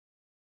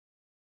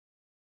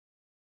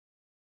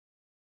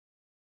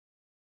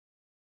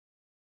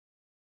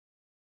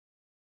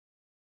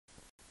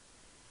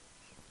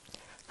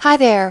Hi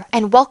there,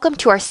 and welcome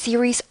to our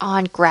series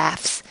on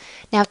graphs.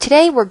 Now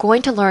today we're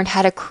going to learn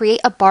how to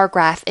create a bar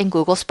graph in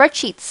Google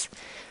Spreadsheets.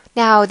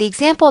 Now the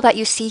example that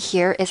you see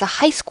here is a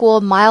high school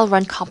mile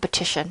run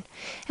competition,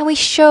 and we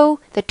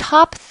show the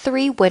top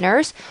 3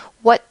 winners,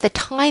 what the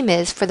time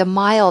is for the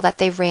mile that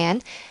they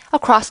ran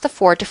across the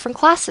 4 different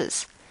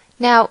classes.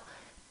 Now,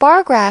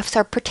 bar graphs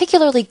are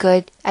particularly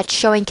good at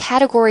showing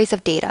categories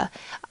of data.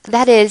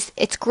 That is,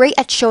 it's great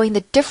at showing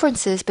the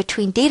differences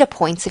between data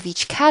points of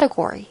each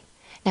category.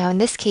 Now, in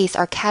this case,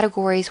 our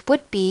categories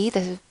would be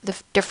the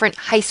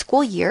different high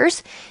school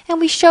years, and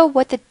we show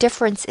what the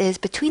difference is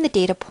between the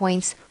data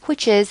points,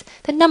 which is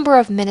the number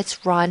of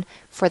minutes run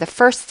for the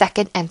first,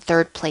 second, and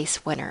third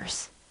place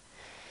winners.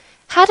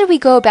 How did we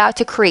go about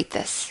to create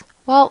this?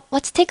 Well,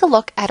 let's take a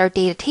look at our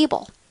data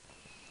table.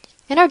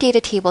 In our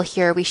data table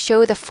here, we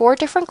show the 4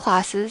 different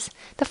classes,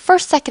 the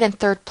first, second, and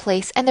third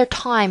place, and their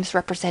times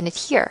represented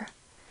here.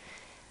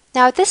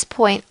 Now, at this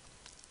point,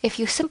 if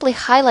you simply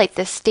highlight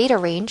this data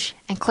range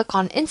and click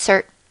on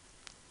Insert,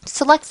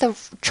 select the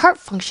chart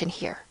function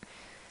here.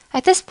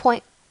 At this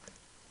point,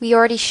 we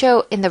already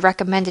show in the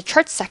recommended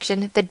charts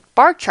section the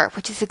bar chart,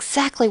 which is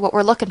exactly what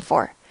we're looking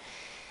for.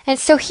 And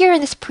so here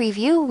in this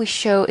preview, we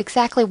show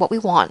exactly what we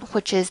want,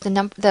 which is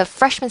the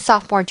freshman,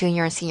 sophomore,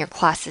 junior, and senior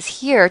classes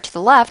here to the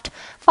left,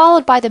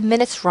 followed by the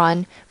minutes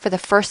run for the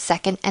first,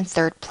 second, and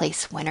third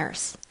place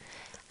winners.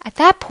 At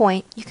that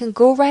point, you can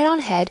go right on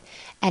ahead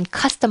and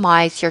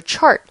customize your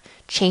chart,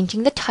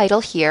 changing the title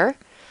here,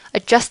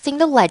 adjusting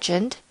the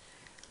legend,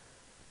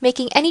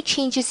 making any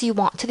changes you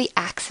want to the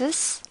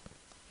axis.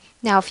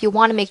 Now, if you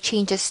want to make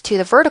changes to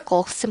the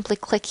vertical, simply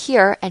click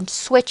here and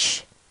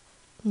switch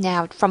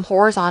now from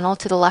horizontal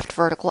to the left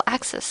vertical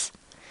axis.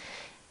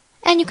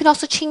 And you can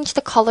also change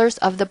the colors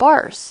of the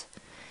bars.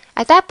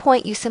 At that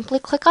point, you simply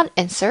click on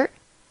Insert,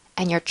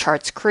 and your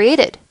chart's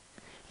created.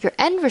 Your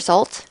end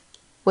result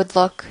would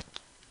look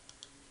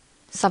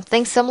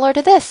something similar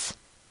to this.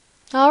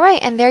 All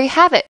right, and there you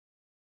have it.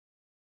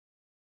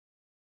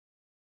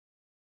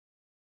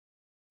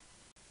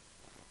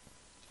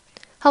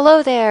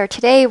 Hello there.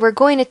 Today we're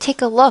going to take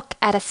a look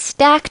at a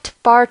stacked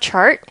bar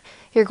chart.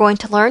 You're going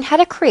to learn how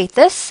to create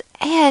this,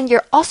 and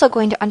you're also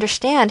going to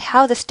understand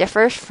how this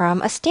differs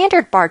from a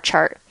standard bar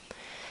chart.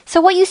 So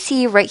what you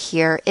see right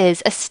here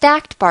is a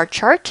stacked bar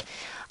chart.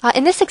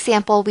 In this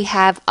example, we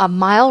have a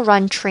mile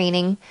run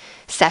training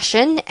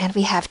session, and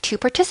we have 2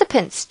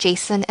 participants,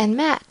 Jason and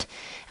Matt.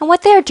 And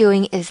what they're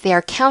doing is they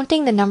are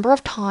counting the number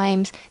of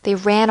times they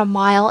ran a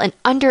mile in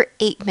under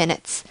 8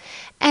 minutes.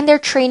 And they're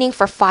training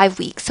for 5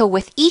 weeks. So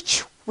with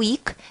each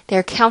week,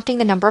 they're counting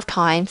the number of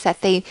times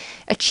that they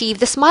achieve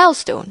this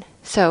milestone.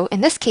 So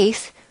in this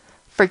case,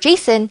 for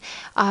Jason,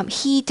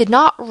 he did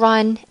not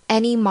run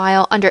any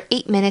mile under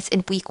 8 minutes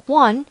in week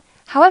 1.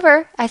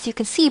 However, as you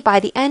can see, by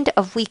the end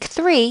of week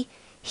 3,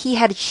 he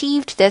had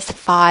achieved this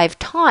 5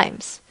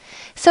 times.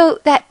 So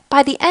that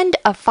by the end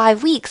of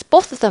 5 weeks,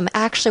 both of them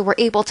actually were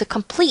able to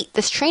complete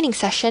this training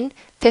session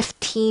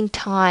 15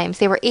 times.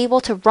 They were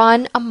able to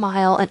run a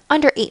mile in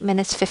under 8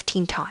 minutes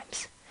 15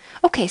 times.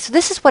 Okay, so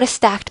this is what a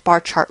stacked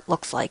bar chart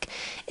looks like.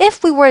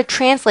 If we were to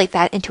translate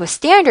that into a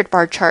standard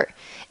bar chart,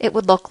 it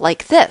would look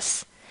like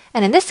this.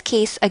 And in this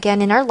case,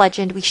 again, in our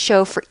legend, we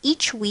show for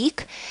each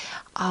week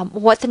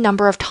what the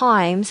number of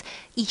times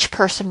each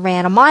person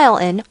ran a mile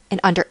in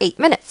under 8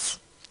 minutes.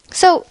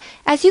 So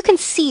as you can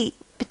see,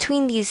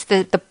 between these,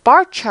 the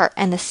bar chart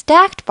and the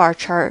stacked bar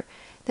chart,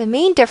 the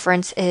main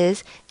difference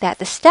is that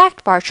the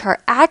stacked bar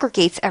chart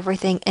aggregates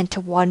everything into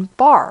one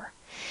bar.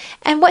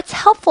 And what's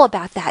helpful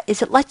about that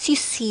is it lets you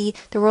see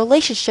the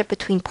relationship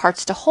between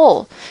parts to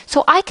whole.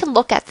 So I can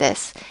look at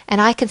this and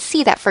I can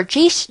see that for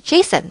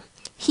Jason,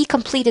 he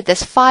completed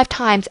this 5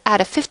 times out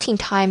of 15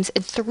 times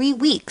in 3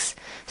 weeks.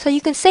 So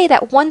you can say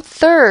that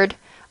 1/3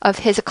 of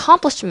his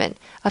accomplishment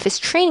of his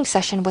training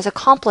session was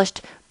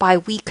accomplished by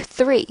week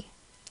 3.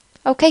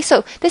 Okay,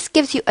 so this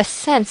gives you a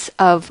sense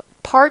of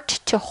part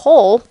to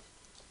whole,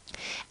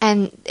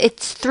 and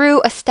it's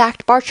through a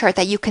stacked bar chart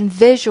that you can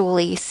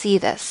visually see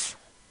this.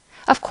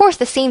 Of course,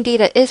 the same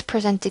data is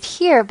presented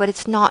here, but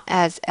it's not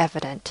as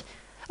evident.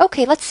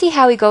 Okay, let's see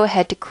how we go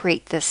ahead to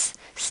create this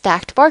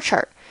stacked bar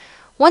chart.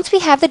 Once we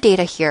have the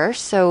data here,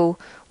 so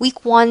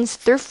week 1s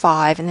through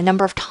 5, and the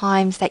number of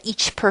times that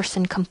each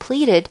person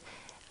completed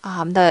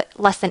the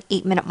less than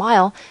 8 minute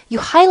mile, you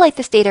highlight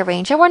this data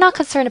range, and we're not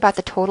concerned about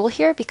the total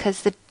here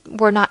because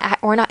we're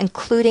not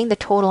including the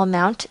total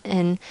amount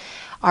in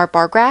our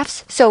bar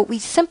graphs. So we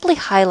simply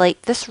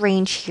highlight this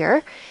range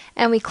here,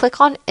 and we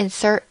click on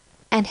Insert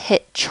and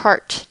hit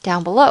Chart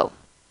down below.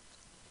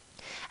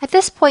 At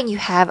this point, you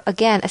have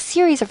again a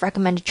series of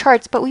recommended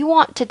charts, but we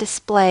want to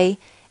display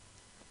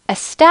a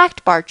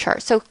stacked bar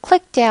chart. So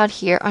click down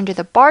here under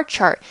the bar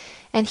chart,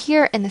 and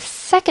here in the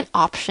second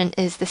option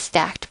is the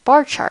stacked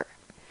bar chart.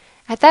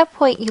 At that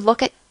point, you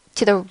look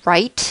to the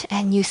right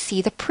and you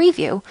see the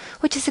preview,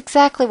 which is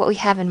exactly what we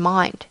have in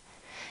mind.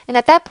 And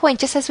at that point,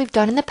 just as we've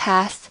done in the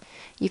past,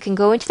 you can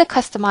go into the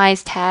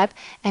Customize tab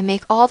and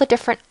make all the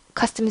different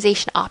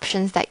customization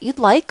options that you'd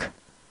like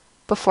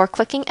before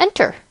clicking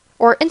Enter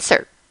or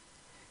Insert.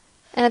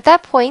 And at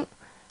that point,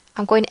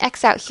 I'm going to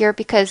X out here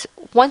because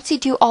once you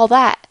do all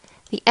that,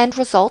 the end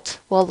result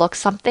will look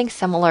something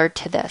similar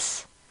to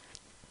this.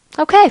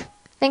 Okay,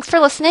 thanks for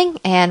listening,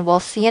 and we'll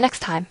see you next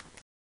time.